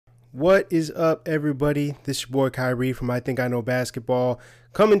What is up, everybody? This is your boy Kyrie from I Think I Know Basketball,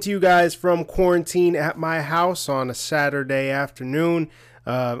 coming to you guys from quarantine at my house on a Saturday afternoon.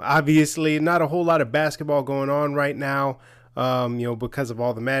 Obviously, not a whole lot of basketball going on right now, because of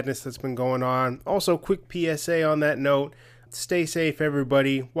all the madness that's been going on. Also, quick PSA on that note: stay safe,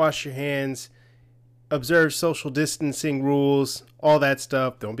 everybody. Wash your hands. Observe social distancing rules, all that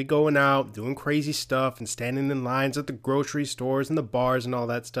stuff. Don't be going out, doing crazy stuff and standing in lines at the grocery stores and the bars and all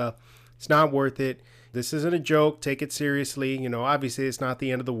that stuff. It's not worth it. This isn't a joke. Take it seriously. Obviously it's not the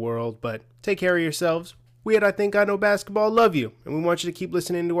end of the world, but take care of yourselves. We at I Think I Know Basketball love you, and we want you to keep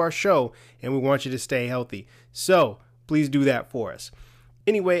listening to our show, and we want you to stay healthy. So please do that for us.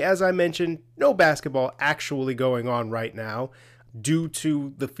 Anyway, as I mentioned, no basketball actually going on right now, due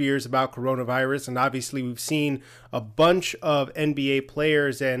to the fears about coronavirus. And obviously we've seen a bunch of NBA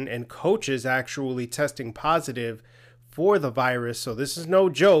players and coaches actually testing positive for the virus. So this is no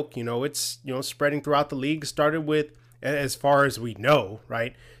joke. It's, spreading throughout the league. Started with, as far as we know,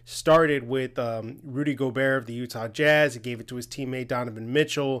 right? Started with Rudy Gobert of the Utah Jazz. He gave it to his teammate Donovan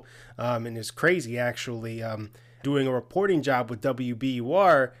Mitchell. And it's crazy, actually. Doing a reporting job with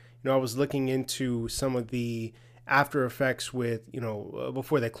WBUR, I was looking into some of the after effects with,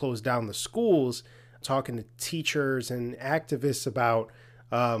 before they closed down the schools, talking to teachers and activists about,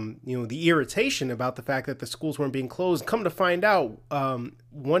 the irritation about the fact that the schools weren't being closed. Come to find out,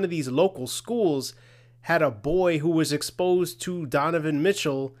 one of these local schools had a boy who was exposed to Donovan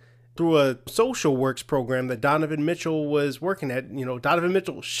Mitchell through a social works program that Donovan Mitchell was working at. Donovan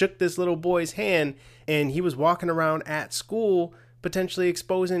Mitchell shook this little boy's hand, and he was walking around at school potentially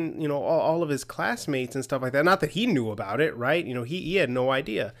exposing, all of his classmates and stuff like that. Not that he knew about it, right? He had no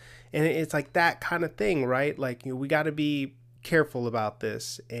idea. And it's like that kind of thing, right? Like, we got to be careful about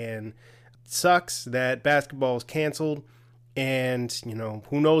this. And it sucks that basketball is canceled. And,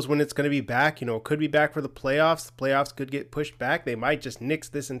 who knows when it's going to be back. It could be back for the playoffs. The playoffs could get pushed back. They might just nix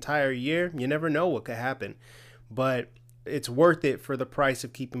this entire year. You never know what could happen. But it's worth it for the price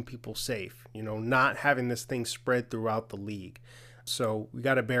of keeping people safe, not having this thing spread throughout the league. So we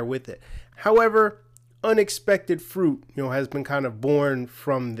got to bear with it. However, unexpected fruit, has been kind of born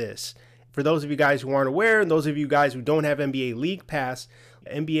from this. For those of you guys who aren't aware, and those of you guys who don't have NBA League Pass,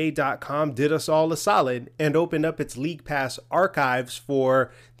 NBA.com did us all a solid and opened up its League Pass archives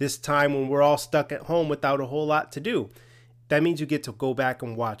for this time when we're all stuck at home without a whole lot to do. That means you get to go back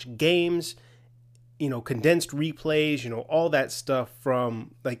and watch games, condensed replays, all that stuff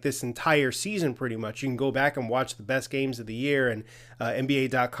from like this entire season pretty much. You can go back and watch the best games of the year, and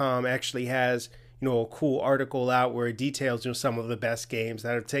NBA.com actually has, a cool article out where it details, some of the best games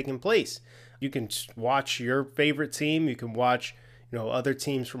that have taken place. You can watch your favorite team. You can watch, other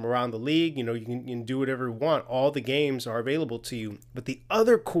teams from around the league. You can do whatever you want. All the games are available to you. But the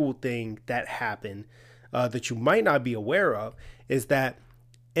other cool thing that happened that you might not be aware of is that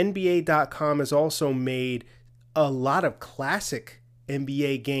NBA.com has also made a lot of classic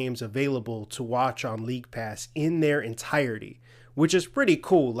NBA games available to watch on League Pass in their entirety, which is pretty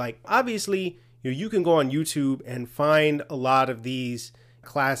cool. Like, obviously, you can go on YouTube and find a lot of these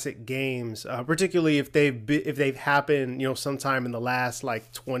classic games, particularly if they've happened, sometime in the last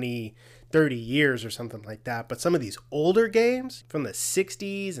like 20, 30 years or something like that. But some of these older games from the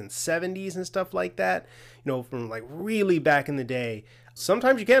 60s and 70s and stuff like that, from like really back in the day,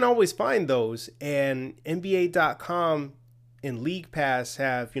 sometimes you can't always find those. And NBA.com and League Pass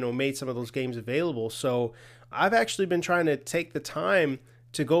have, made some of those games available. So I've actually been trying to take the time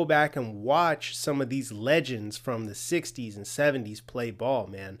to go back and watch some of these legends from the 60s and 70s play ball,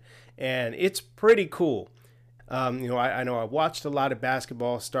 man. And it's pretty cool. I know I watched a lot of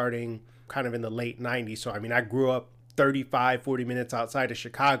basketball starting kind of in the late 90s. So, I grew up 35, 40 minutes outside of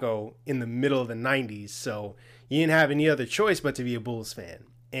Chicago in the middle of the 90s. So you didn't have any other choice but to be a Bulls fan.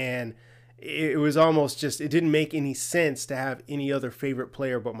 And it was almost just, it didn't make any sense to have any other favorite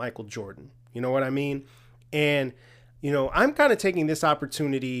player but Michael Jordan. You know what I mean? And I'm kind of taking this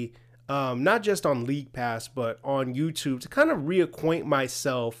opportunity, not just on League Pass, but on YouTube to kind of reacquaint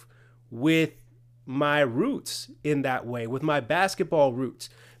myself with my roots in that way, with my basketball roots.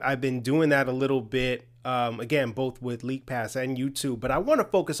 I've been doing that a little bit, again, both with League Pass and YouTube, but I want to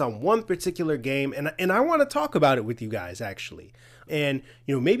focus on one particular game, and I want to talk about it with you guys, actually. And,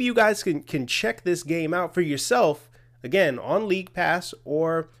 maybe you guys can check this game out for yourself, again, on League Pass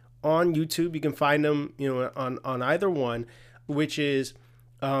or on YouTube. You can find them, on either one, which is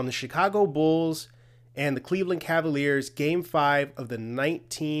the Chicago Bulls and the Cleveland Cavaliers, Game 5 of the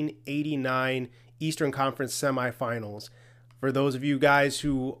 1989 Eastern Conference semifinals. For those of you guys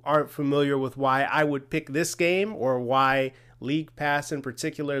who aren't familiar with why I would pick this game or why League Pass in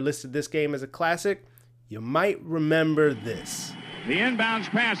particular listed this game as a classic, you might remember this. The inbounds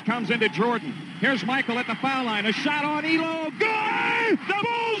pass comes into Jordan. Here's Michael at the foul line. A shot on Elo. Good! The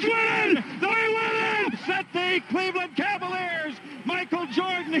Bulls win it! They win it! Set the Cleveland Cavaliers. Michael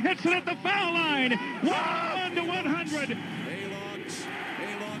Jordan hits it at the foul line. 100-100.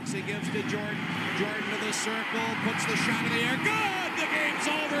 He gives to Jordan. Jordan to the circle, puts the shot in the air. Good! The game's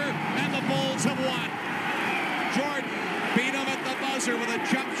over, and the Bulls have won. Jordan beat him at the buzzer with a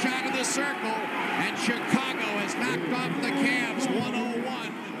jump shot in the circle, and Chicago has knocked off the Cavs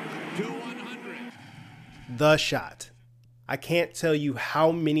 101-100. The shot. I can't tell you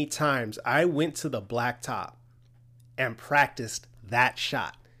how many times I went to the blacktop and practiced that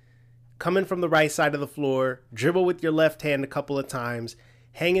shot. Coming from the right side of the floor, dribble with your left hand a couple of times,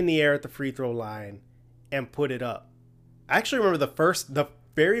 hang in the air at the free throw line, and put it up. I actually remember the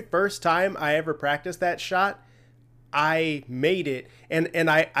very first time I ever practiced that shot, I made it, and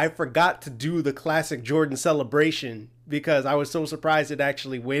I forgot to do the classic Jordan celebration because I was so surprised it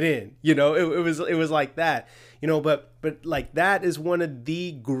actually went in. You know, it was like that. You know, but like that is one of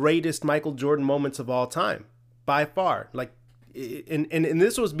the greatest Michael Jordan moments of all time, by far. Like, and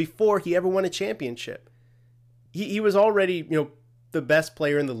this was before he ever won a championship. He was already, you know, the best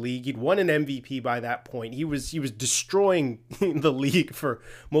player in the league. He'd won an MVP by that point. He was destroying the league for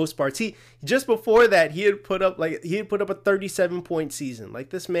most parts. He just before that he had put up a 37-point season.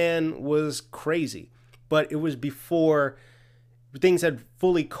 Like, this man was crazy. But it was before things had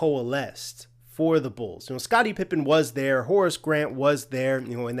fully coalesced for the Bulls. You know, Scottie Pippen was there, Horace Grant was there,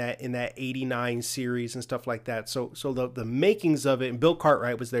 you know, in that 89 series and stuff like that. So the makings of it, and Bill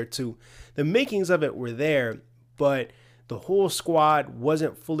Cartwright was there too. The makings of it were there, but the whole squad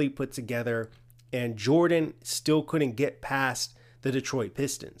wasn't fully put together, and Jordan still couldn't get past the Detroit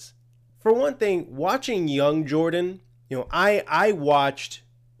Pistons. For one thing, watching young Jordan, you know, I watched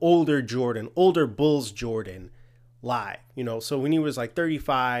older Bulls Jordan live, you know, so when he was like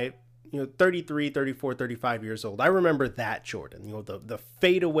 35, you know, 33, 34, 35 years old, I remember that Jordan, you know, the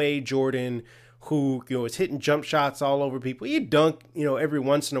fadeaway Jordan who, you know, was hitting jump shots all over people. He'd dunk, you know, every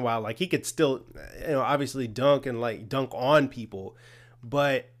once in a while. Like, he could still, you know, obviously dunk and like dunk on people,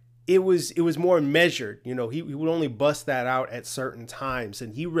 but it was more measured. You know, he would only bust that out at certain times,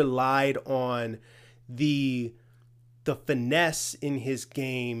 and he relied on the finesse in his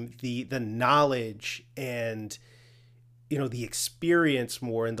game, the knowledge, and, you know, the experience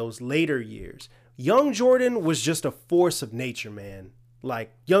more in those later years. Young Jordan was just a force of nature, man.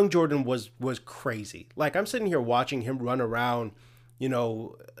 Like, young Jordan was crazy. Like, I'm sitting here watching him run around, you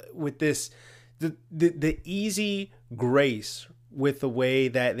know, with this, the easy grace with the way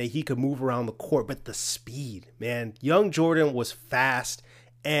that he could move around the court, but the speed, man. Young Jordan was fast,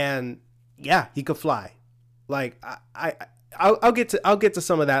 and yeah, he could fly. Like, I'll get to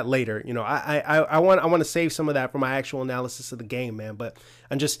some of that later. You know, I want to save some of that for my actual analysis of the game, man. But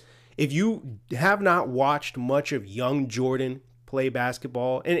if you have not watched much of young Jordan play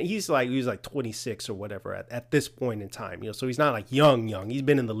basketball, and he's like 26 or whatever at this point in time, you know, so he's not like young. He's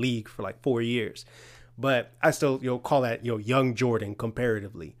been in the league for like 4 years, but I still, you know, call that, you know, young Jordan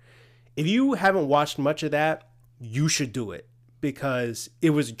comparatively. If you haven't watched much of that, you should do it, because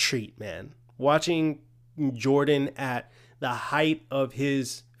it was a treat, man. Watching Jordan at the height of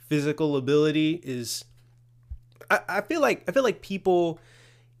his physical ability is, I feel like people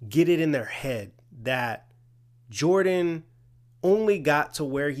get it in their head that Jordan only got to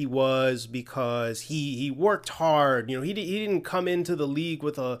where he was because he worked hard. You know, he didn't come into the league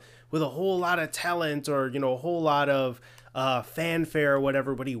with a whole lot of talent or, you know, a whole lot of fanfare or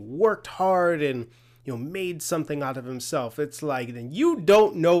whatever, but he worked hard and, you know, made something out of himself. It's like, then you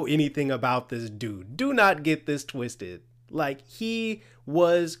don't know anything about this dude. Do not get this twisted. Like, he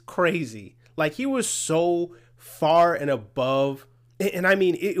was crazy. Like, he was so far and above. And I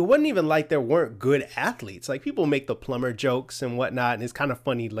mean, it wasn't even like there weren't good athletes. Like, people make the plumber jokes and whatnot, and it's kind of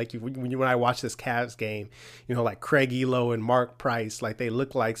funny. Like, when I watch this Cavs game, you know, like Craig Elo and Mark Price, like, they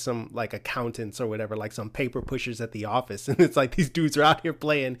look like some like accountants or whatever, like some paper pushers at the office. And it's like, these dudes are out here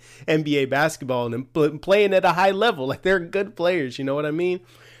playing NBA basketball and playing at a high level. Like, they're good players, you know what I mean?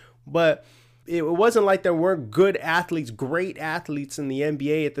 But it wasn't like there weren't good athletes, great athletes in the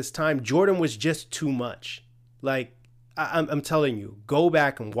NBA at this time. Jordan was just too much. Like, I'm telling you, go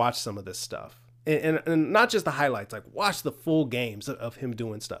back and watch some of this stuff. And not just the highlights, like, watch the full games of him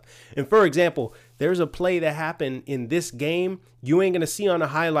doing stuff. And for example, there's a play that happened in this game you ain't going to see on a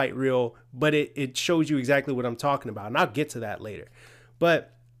highlight reel, but it shows you exactly what I'm talking about. And I'll get to that later.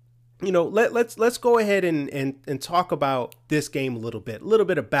 But let's go ahead and talk about this game a little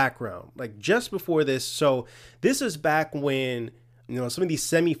bit of background. Like just before this, so this is back when some of these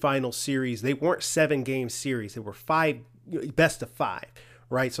semifinal series, they weren't 7-game series, they were 5 best of 5,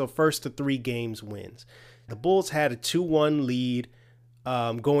 right? So first to 3 games wins. The Bulls had a 2-1 lead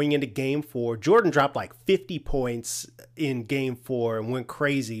going into game 4. Jordan dropped like 50 points in game 4 and went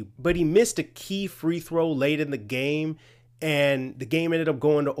crazy, but he missed a key free throw late in the game. And the game ended up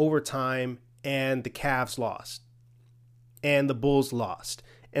going to overtime, and the Cavs lost. And the Bulls lost.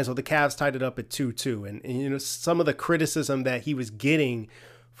 And so the Cavs tied it up at 2-2. And some of the criticism that he was getting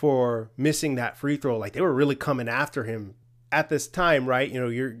for missing that free throw, like they were really coming after him at this time, right?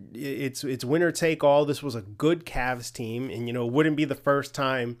 It's winner take all. This was a good Cavs team. And, it wouldn't be the first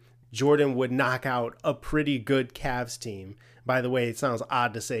time Jordan would knock out a pretty good Cavs team. By the way, it sounds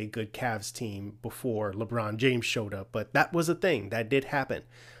odd to say good Cavs team before LeBron James showed up, but that was a thing that did happen.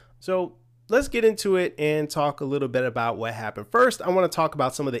 So let's get into it and talk a little bit about what happened. First, I want to talk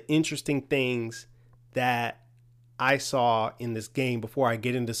about some of the interesting things that I saw in this game before I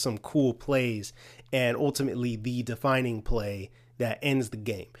get into some cool plays and ultimately the defining play that ends the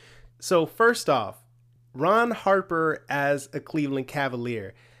game. So first off, Ron Harper as a Cleveland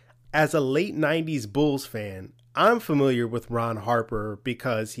Cavalier. As a late 90s Bulls fan, I'm familiar with Ron Harper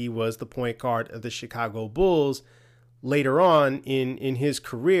because he was the point guard of the Chicago Bulls later on in his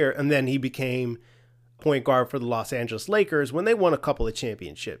career, and then he became point guard for the Los Angeles Lakers when they won a couple of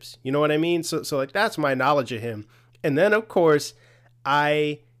championships. You know what I mean? So like that's my knowledge of him. And then of course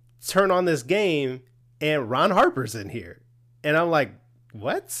I turn on this game and Ron Harper's in here, and I'm like,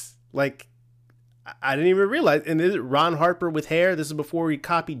 what? Like I didn't even realize. And this is Ron Harper with hair. This is before he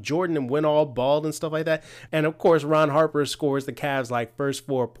copied Jordan and went all bald and stuff like that. And of course, Ron Harper scores the Cavs like first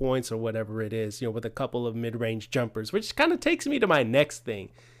 4 points or whatever it is, with a couple of mid-range jumpers, which kind of takes me to my next thing.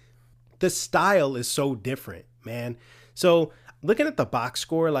 The style is so different, man. So looking at the box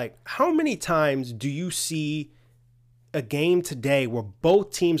score, like how many times do you see a game today where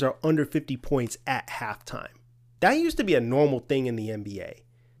both teams are under 50 points at halftime? That used to be a normal thing in the NBA,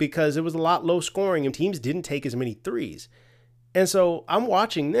 because it was a lot low scoring and teams didn't take as many threes. And so I'm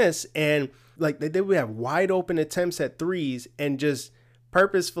watching this and like they would have wide open attempts at threes and just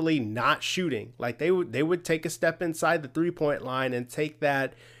purposefully not shooting. Like they would take a step inside the 3-point line and take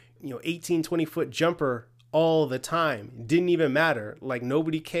that, 18, 20 foot jumper all the time. It didn't even matter. Like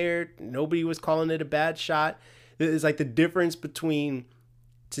nobody cared. Nobody was calling it a bad shot. It's like the difference between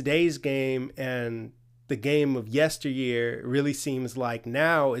today's game and the game of yesteryear really seems like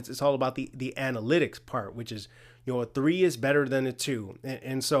now it's all about the analytics part, which is, a 3 is better than a 2.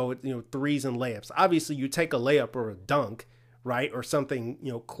 And so, 3s and layups. Obviously, you take a layup or a dunk, right? Or something,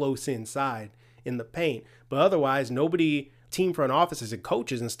 close inside in the paint. But otherwise, nobody, team front offices and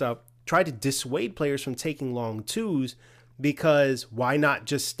coaches and stuff, try to dissuade players from taking long 2s, because why not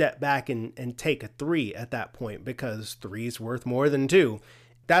just step back and take a 3 at that point? Because 3 is worth more than 2.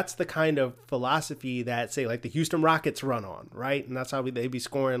 That's the kind of philosophy that, say, like the Houston Rockets run on, right? And that's how they be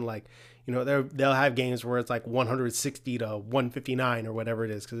scoring, like, they'll have games where it's like 160 to 159 or whatever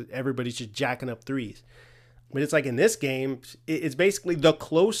it is, because everybody's just jacking up threes. But it's like in this game, it's basically the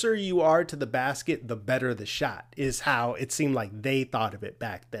closer you are to the basket, the better the shot, is how it seemed like they thought of it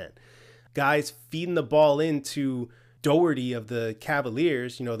back then. Guys feeding the ball into Doherty of the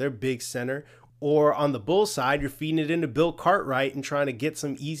Cavaliers, their big center. Or on the Bulls side, you're feeding it into Bill Cartwright and trying to get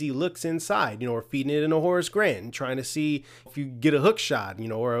some easy looks inside, or feeding it into Horace Grant and trying to see if you get a hook shot,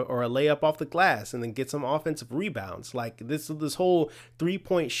 or a layup off the glass and then get some offensive rebounds. Like this whole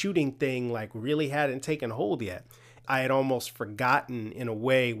 3-point shooting thing, like really hadn't taken hold yet. I had almost forgotten in a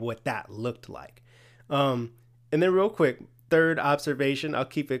way what that looked like. And then real quick, third observation, I'll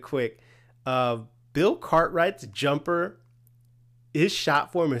keep it quick. Bill Cartwright's jumper, his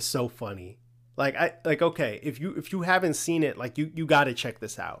shot form is so funny. Okay, if you haven't seen it, like you got to check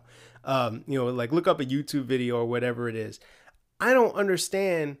this out. Like look up a YouTube video or whatever it is. I don't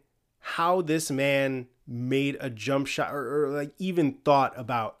understand how this man made a jump shot or like even thought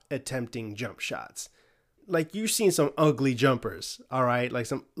about attempting jump shots. Like you've seen some ugly jumpers, all right?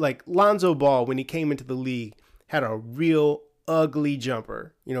 Like Lonzo Ball, when he came into the league, had a real ugly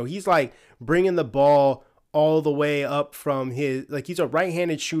jumper. He's like bringing the ball all the way up from his, like he's a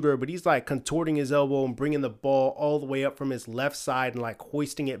right-handed shooter, but he's like contorting his elbow and bringing the ball all the way up from his left side and like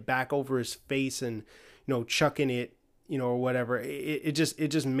hoisting it back over his face and, chucking it, or whatever. It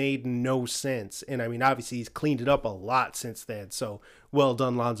just made no sense. And I mean, obviously he's cleaned it up a lot since then. So well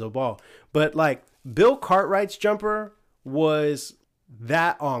done, Lonzo Ball. But like Bill Cartwright's jumper was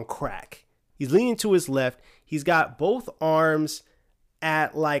that on crack. He's leaning to his left. He's got both arms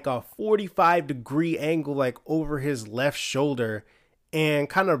at like a 45-degree angle, like over his left shoulder, and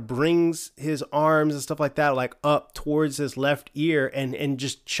kind of brings his arms and stuff like that like up towards his left ear and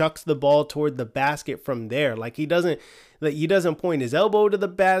just chucks the ball toward the basket from there. Like he doesn't point his elbow to the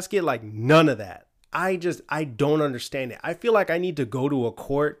basket, like none of that. I don't understand it. I feel like I need to go to a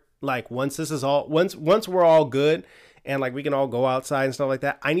court, like once we're all good and like we can all go outside and stuff like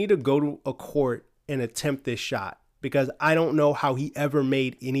that. I need to go to a court and attempt this shot, because I don't know how he ever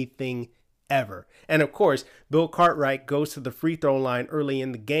made anything ever. And of course, Bill Cartwright goes to the free throw line early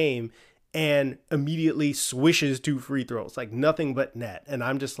in the game and immediately swishes 2 free throws, like nothing but net. And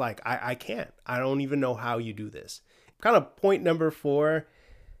I'm just like, I can't. I don't even know how you do this. Kind of point number 4.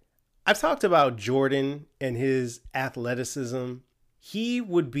 I've talked about Jordan and his athleticism. He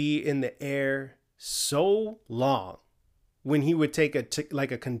would be in the air so long when he would take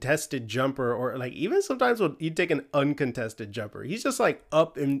a contested jumper, or like even sometimes he'd take an uncontested jumper. He's just like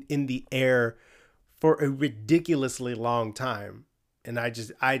up in the air for a ridiculously long time. And I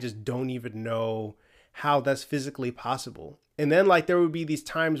just don't even know how that's physically possible. And then like there would be these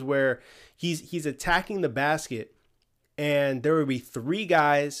times where he's attacking the basket and there would be 3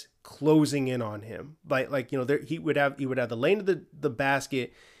 guys closing in on him. Like he would have the lane of the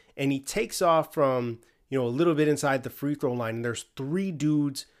basket, and he takes off from a little bit inside the free throw line, and there's 3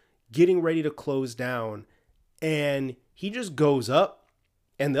 dudes getting ready to close down, and he just goes up,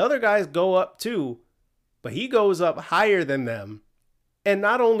 and the other guys go up too, but he goes up higher than them. And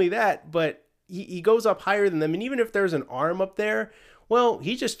not only that, but he goes up higher than them, and even if there's an arm up there, well,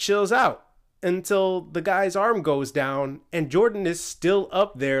 he just chills out until the guy's arm goes down, and Jordan is still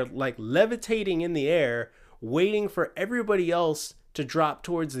up there, like levitating in the air, waiting for everybody else to drop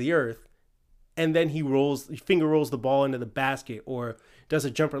towards the earth. And then he finger rolls the ball into the basket or does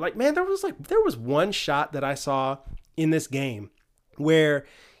a jumper. Like, man, there was one shot that I saw in this game where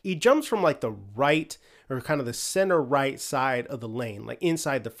he jumps from like the right, or kind of the center right side of the lane, like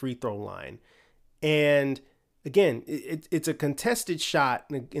inside the free throw line. And again, it's a contested shot,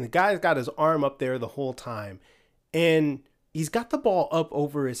 and the guy's got his arm up there the whole time. And he's got the ball up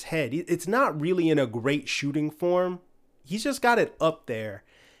over his head. It's not really in a great shooting form. He's just got it up there.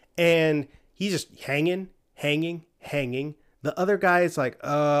 And he's just hanging. The other guy is like,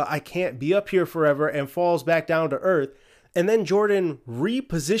 I can't be up here forever, and falls back down to earth. And then Jordan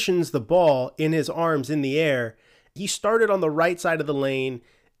repositions the ball in his arms in the air. He started on the right side of the lane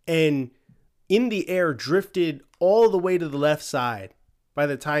and in the air drifted all the way to the left side by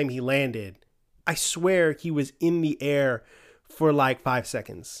the time he landed. I swear he was in the air for like 5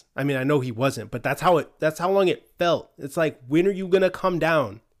 seconds. I mean, I know he wasn't, but that's how long it felt. It's like, when are you going to come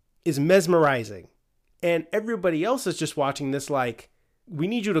down? Is mesmerizing. And everybody else is just watching this like, we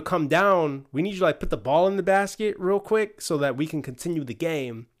need you to come down. We need you to like put the ball in the basket real quick so that we can continue the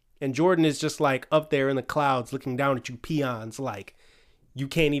game. And Jordan is just like up there in the clouds looking down at you peons like, you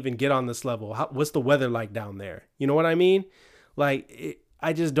can't even get on this level. What's the weather like down there? You know what I mean? Like,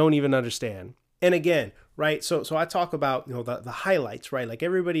 I just don't even understand. And again, right, so I talk about, the highlights, right? Like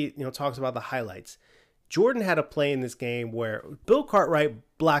everybody, talks about the highlights. Jordan had a play in this game where Bill Cartwright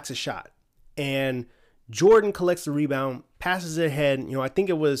blocks a shot and Jordan collects the rebound, passes it ahead. I think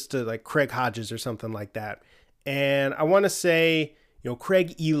it was to like Craig Hodges or something like that. And I want to say,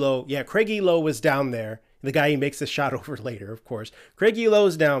 Craig Elo was down there. The guy he makes the shot over later, of course. Craig Elo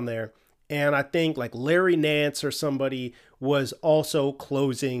is down there. And I think like Larry Nance or somebody was also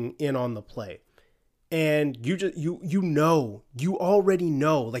closing in on the play. And you already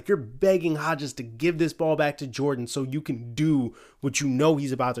know, like you're begging Hodges to give this ball back to Jordan so you can do what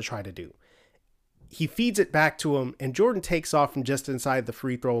he's about to try to do. He feeds it back to him, and Jordan takes off from just inside the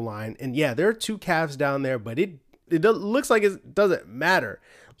free throw line. And yeah, there are 2 Cavs down there, but it looks like it doesn't matter.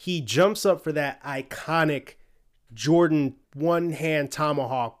 He jumps up for that iconic Jordan one-hand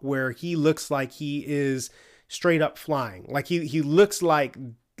tomahawk where he looks like he is straight up flying. Like he looks like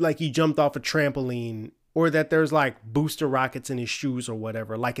he jumped off a trampoline, or that there's like booster rockets in his shoes or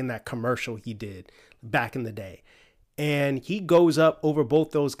whatever, like in that commercial he did back in the day. And he goes up over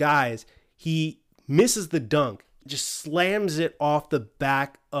both those guys. He misses the dunk, just slams it off the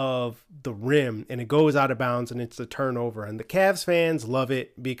back of the rim, and it goes out of bounds, and it's a turnover. And the Cavs fans love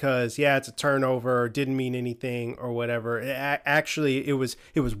it because, yeah, it's a turnover, didn't mean anything or whatever. Actually, it was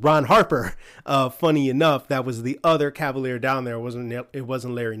Ron Harper. Funny enough, that was the other Cavalier down there. It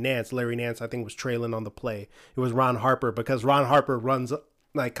wasn't Larry Nance. Larry Nance, I think, was trailing on the play. It was Ron Harper, because Ron Harper runs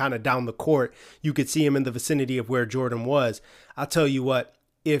like kind of down the court. You could see him in the vicinity of where Jordan was. I'll tell you what,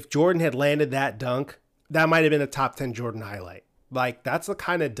 if Jordan had landed that dunk, that might have been a top 10 Jordan highlight. Like, that's the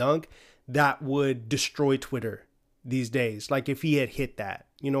kind of dunk that would destroy Twitter. these days. Like if he had hit that,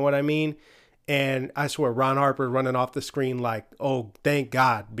 you know what I mean? And I swear Ron Harper running off the screen like, oh, thank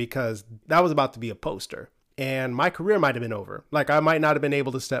God, because that was about to be a poster. And my career might have been over. Like I might not have been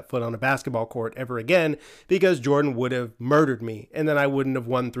able to step foot on a basketball court ever again because Jordan would have murdered me. And then I wouldn't have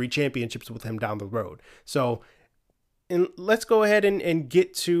won 3 championships with him down the road. So and let's go ahead and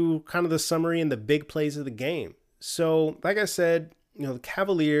get to kind of the summary and the big plays of the game. So like I said, you know, the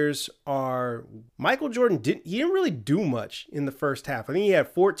Cavaliers are, Michael Jordan didn't really do much in the first half. I think he had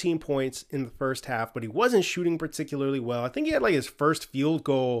 14 points in the first half, but he wasn't shooting particularly well. I think he had like his first field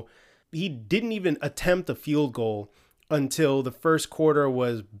goal. He didn't even attempt a field goal until the first quarter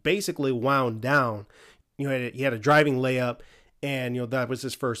was basically wound down. You know, he had a driving layup and, you know, that was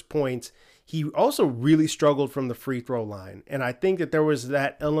his first points. He also really struggled from the free throw line. And I think that there was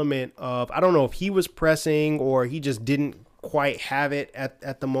that element of, I don't know if he was pressing or he just didn't quite have it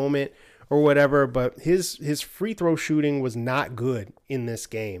at the moment or whatever, but his free throw shooting was not good in this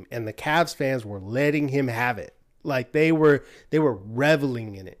game. And the Cavs fans were letting him have it. Like they were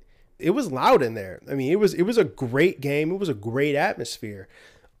reveling in it. It was loud in there. I mean, it was a great game. It was a great atmosphere.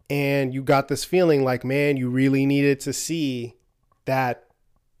 And you got this feeling like, man, you really needed to see that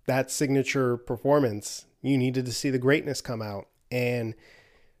signature performance. You needed to see the greatness come out. And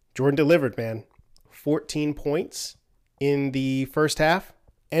Jordan delivered, man. 14 points in the first half.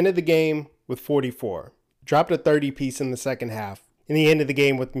 Ended the game with 44. Dropped a 30 piece in the second half. In the end of the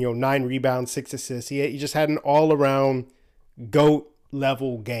game with, 9 rebounds, 6 assists. He just had an all-around GOAT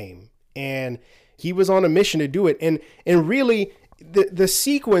level game. And he was on a mission to do it. And really, the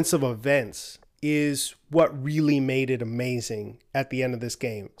sequence of events is what really made it amazing at the end of this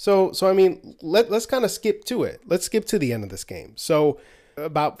game. So I mean, let's kind of skip to it. Let's skip to the end of this game. So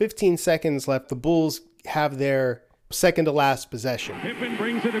about 15 seconds left. The Bulls have their second to last possession. Pippen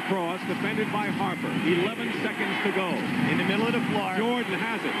brings it across, defended by Harper. 11 seconds to go. In the middle of the floor. Jordan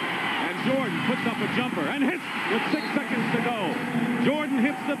has it. And Jordan puts up a jumper and hits with 6 seconds to go. Jordan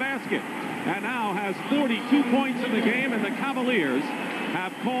hits the basket and now has 42 points in the game, and the Cavaliers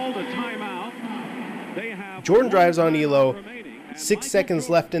have called a timeout. Jordan drives on Elo, 6 seconds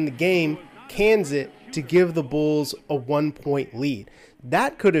left in the game, cans it to give the Bulls a 1-point lead.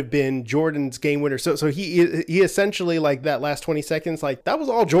 That could have been Jordan's game winner. So he essentially, like that last 20 seconds, like that was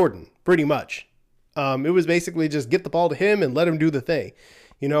all Jordan, pretty much. It was basically just get the ball to him and let him do the thing,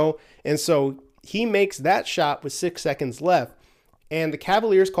 And so he makes that shot with 6 seconds left, and the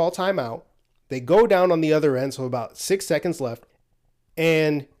Cavaliers call timeout. They go down on the other end, so about 6 seconds left,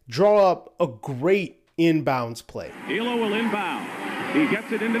 and draw up a great inbounds play. Elo will inbound. He gets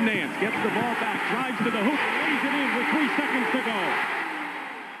it into Nance, gets the ball back, drives to the hoop, lays it in with 3 seconds to go.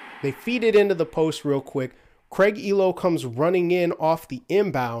 They feed it into the post real quick. Craig Elo comes running in off the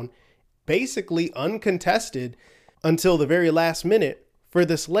inbound, basically uncontested until the very last minute for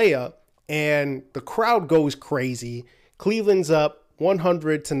this layup, and the crowd goes crazy. Cleveland's up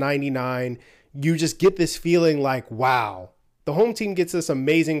 100-99. You just get this feeling like, wow. The home team gets this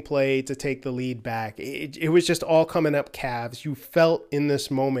amazing play to take the lead back. It was just all coming up Cavs. You felt in this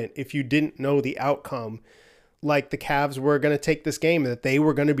moment, if you didn't know the outcome, like the Cavs were going to take this game, that they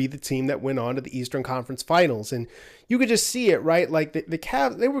were going to be the team that went on to the Eastern Conference Finals. And you could just see it, right? Like the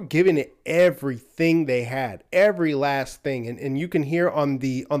Cavs, they were giving it everything they had, every last thing. And you can hear on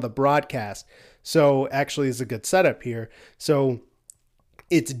the broadcast. So actually it's a good setup here. So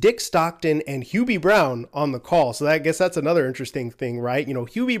it's Dick Stockton and Hubie Brown on the call. So I guess that's another interesting thing, right?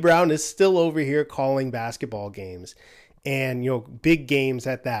 Hubie Brown is still over here calling basketball games and, big games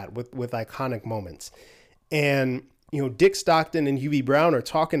at that with iconic moments. And, Dick Stockton and Hubie Brown are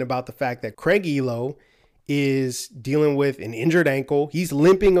talking about the fact that Craig Elo is dealing with an injured ankle. He's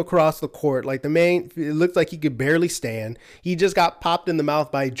limping across the court. Like the man, it looks like he could barely stand. He just got popped in the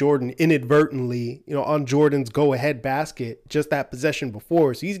mouth by Jordan inadvertently, on Jordan's go-ahead basket just that possession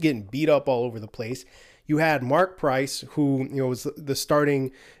before. So he's getting beat up all over the place. You had Mark Price, who, was the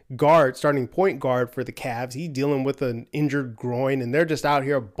starting point guard for the Cavs. He's dealing with an injured groin, and they're just out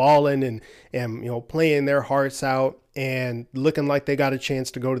here balling and playing their hearts out and looking like they got a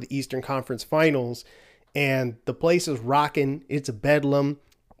chance to go to the Eastern Conference Finals. And the place is rocking. It's a bedlam.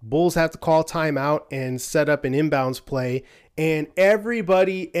 Bulls have to call timeout and set up an inbounds play. And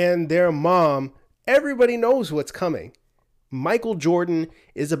everybody and their mom, everybody knows what's coming. Michael Jordan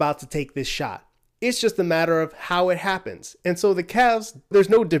is about to take this shot. It's just a matter of how it happens. And so the Cavs, there's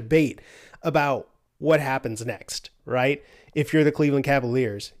no debate about what happens next, right? If you're the Cleveland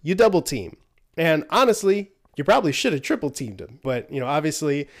Cavaliers, you double team. And honestly, you probably should have triple teamed him. But,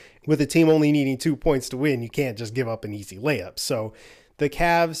 obviously with a team only needing 2 points to win, you can't just give up an easy layup. So the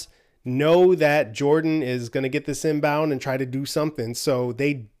Cavs know that Jordan is going to get this inbound and try to do something. So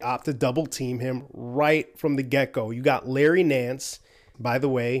they opt to double team him right from the get-go. You got Larry Nance. By the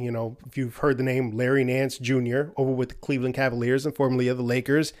way, if you've heard the name Larry Nance Jr. over with the Cleveland Cavaliers and formerly of the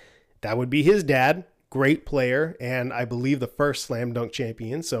Lakers, that would be his dad. Great player, and I believe the first slam dunk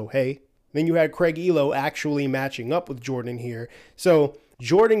champion. So, hey. Then you had Craig Ehlo actually matching up with Jordan here. So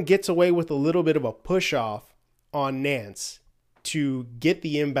Jordan gets away with a little bit of a push-off on Nance to get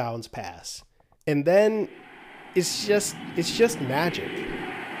the inbounds pass. And then it's just magic.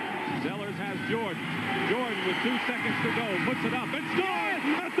 Zellers has Jordan. Jordan with 2 seconds to go. Puts it up and scores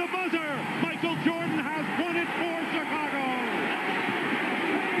at the buzzer. Michael Jordan has won it for Chicago.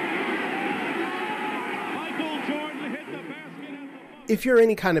 Michael Jordan hit the basket at the buzzer. If you're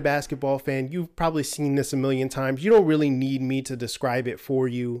any kind of basketball fan, you've probably seen this a million times. You don't really need me to describe it for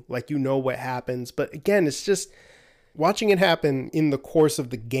you. Like, you know what happens. But again, it's just watching it happen in the course of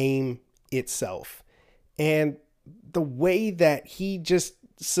the game itself. And the way that he just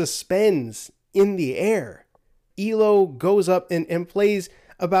suspends in the air. Ehlo goes up and plays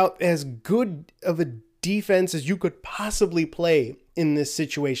about as good of a defense as you could possibly play in this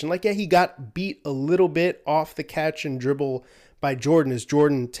situation. Like, yeah, he got beat a little bit off the catch and dribble by Jordan as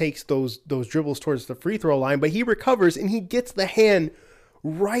Jordan takes those dribbles towards the free throw line, but he recovers and he gets the hand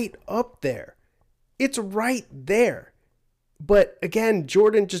right up there. It's right there. But again,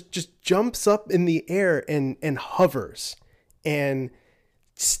 Jordan just jumps up in the air and hovers and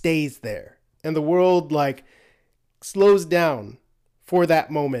stays there. And the world slows down for that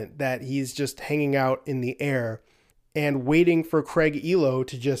moment that he's just hanging out in the air and waiting for Craig Ehlo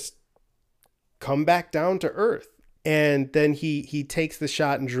to just come back down to earth. And then he takes the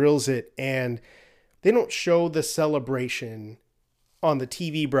shot and drills it. And they don't show the celebration on the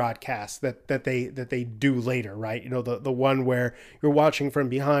TV broadcast that they do later, right? The one where you're watching from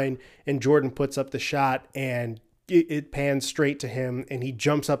behind and Jordan puts up the shot and it pans straight to him and he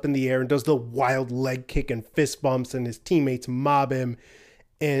jumps up in the air and does the wild leg kick and fist bumps and his teammates mob him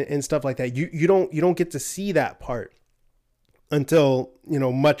and stuff like that. You don't get to see that part until,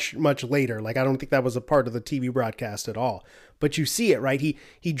 much later. Like, I don't think that was a part of the TV broadcast at all, but you see it, right?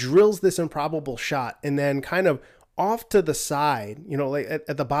 He drills this improbable shot and then kind of off to the side, like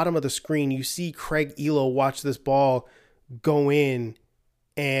at the bottom of the screen, you see Craig Ehlo watch this ball go in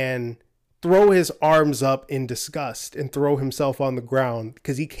and throw his arms up in disgust and throw himself on the ground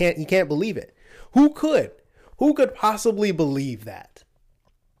because he can't believe it. Who could possibly believe that?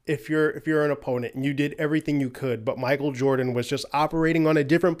 If you're an opponent and you did everything you could, but Michael Jordan was just operating on a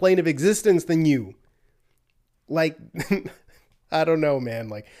different plane of existence than you. Like, I don't know, man.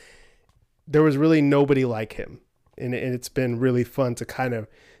 Like, there was really nobody like him. And it's been really fun to kind of,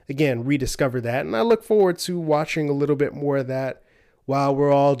 again, rediscover that. And I look forward to watching a little bit more of that while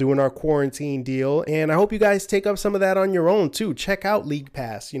we're all doing our quarantine deal. And I hope you guys take up some of that on your own too. Check out League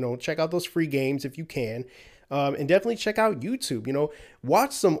Pass, check out those free games if you can. And definitely check out YouTube,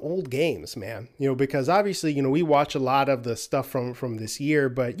 watch some old games, man, because obviously, we watch a lot of the stuff from this year,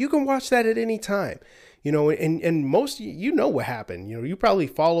 but you can watch that at any time, and most, what happened, you probably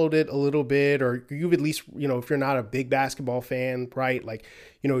followed it a little bit, or you've at least, if you're not a big basketball fan, right? Like,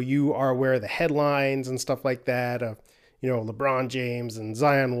 you are aware of the headlines and stuff like that, LeBron James and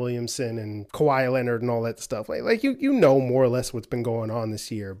Zion Williamson and Kawhi Leonard and all that stuff. Like more or less what's been going on this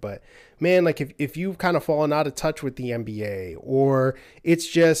year. But man, like if you've kind of fallen out of touch with the NBA, or it's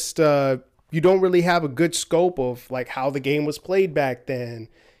just you don't really have a good scope of like how the game was played back then,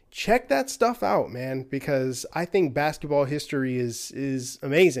 check that stuff out, man, because I think basketball history is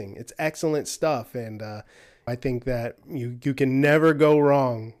amazing. It's excellent stuff, and I think that you can never go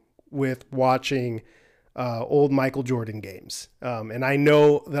wrong with watching old Michael Jordan games. And I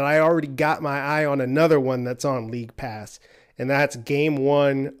know that I already got my eye on another one that's on League Pass, and that's game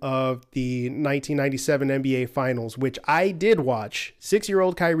 1 of the 1997 NBA Finals, which I did watch.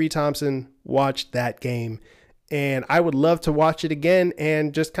 6-year-old Kyrie Thompson watched that game, and I would love to watch it again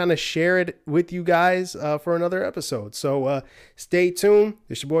and just kind of share it with you guys for another episode. So stay tuned.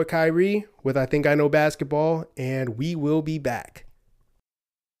 It's your boy Kyrie with I Think I Know Basketball, and we will be back.